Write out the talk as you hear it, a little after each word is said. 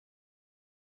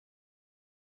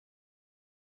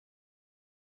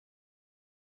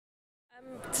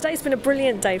Today's been a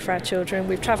brilliant day for our children.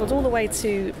 We've travelled all the way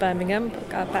to Birmingham,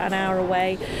 about an hour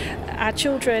away. Our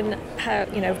children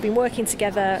have been working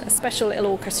together, a special little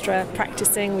orchestra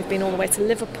practising. We've been all the way to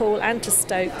Liverpool and to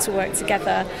Stoke to work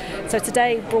together. So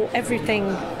today brought everything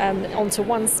onto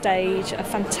one stage, a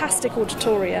fantastic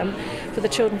auditorium for the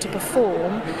children to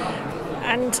perform.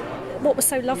 And what was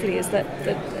so lovely is that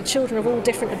the children of all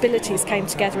different abilities came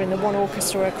together in the one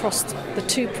orchestra across the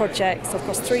two projects,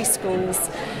 across 3 schools,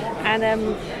 and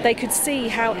they could see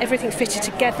how everything fitted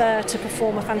together to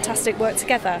perform a fantastic work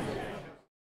together.